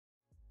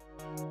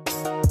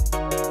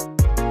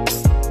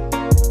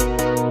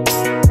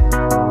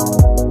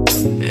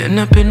And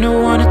I've been the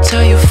one to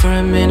tell you for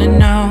a minute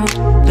now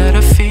that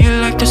I feel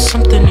like there's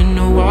something in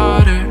the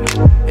water.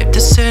 If the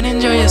San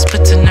Andreas,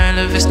 but tonight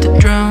love is the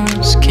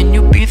drones. Can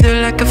you be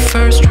there like a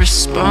first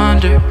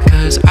responder?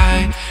 Cause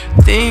I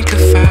think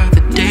of how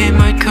the day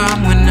might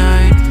come when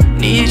I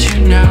need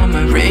you now.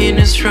 My rain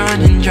is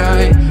running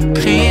dry.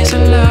 Please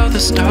allow the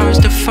stars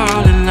to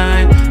fall in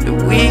line,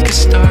 and we can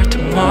start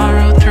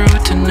tomorrow through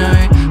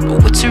tonight.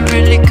 But what's it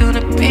really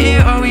gonna be?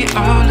 Are we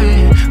all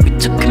in? We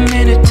took a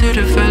minute to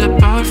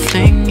develop our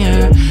thing,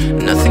 yeah.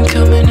 Nothing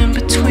coming in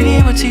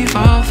between, what's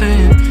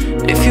evolving?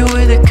 If you're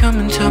with it, come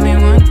and tell me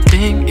one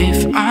thing.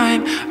 If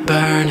I'm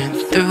burning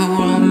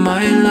through all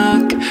my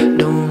luck,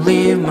 don't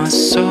leave my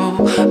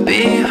soul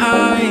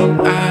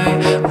behind.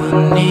 I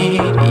will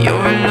need your